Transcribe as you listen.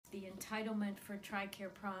entitlement for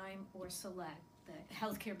Tricare Prime or Select, the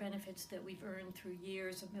healthcare benefits that we've earned through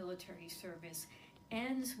years of military service,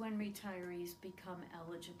 ends when retirees become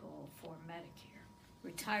eligible for Medicare.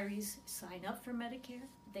 Retirees sign up for Medicare.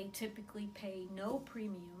 They typically pay no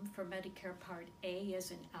premium for Medicare Part A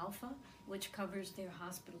as in Alpha, which covers their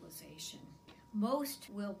hospitalization. Most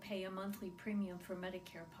will pay a monthly premium for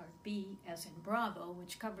Medicare Part B as in Bravo,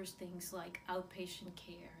 which covers things like outpatient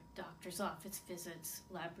care, doctor's office visits,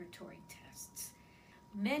 laboratory tests.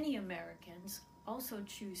 Many Americans also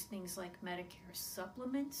choose things like Medicare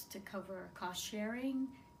supplements to cover cost sharing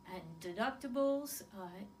and deductibles,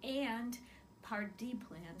 and Part D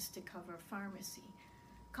plans to cover pharmacy.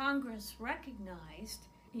 Congress recognized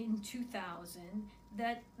in 2000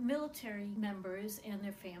 that military members and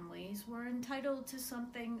their families were entitled to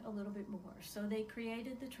something a little bit more. So they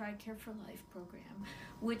created the Tricare for Life program,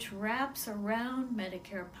 which wraps around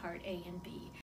Medicare Part A and B.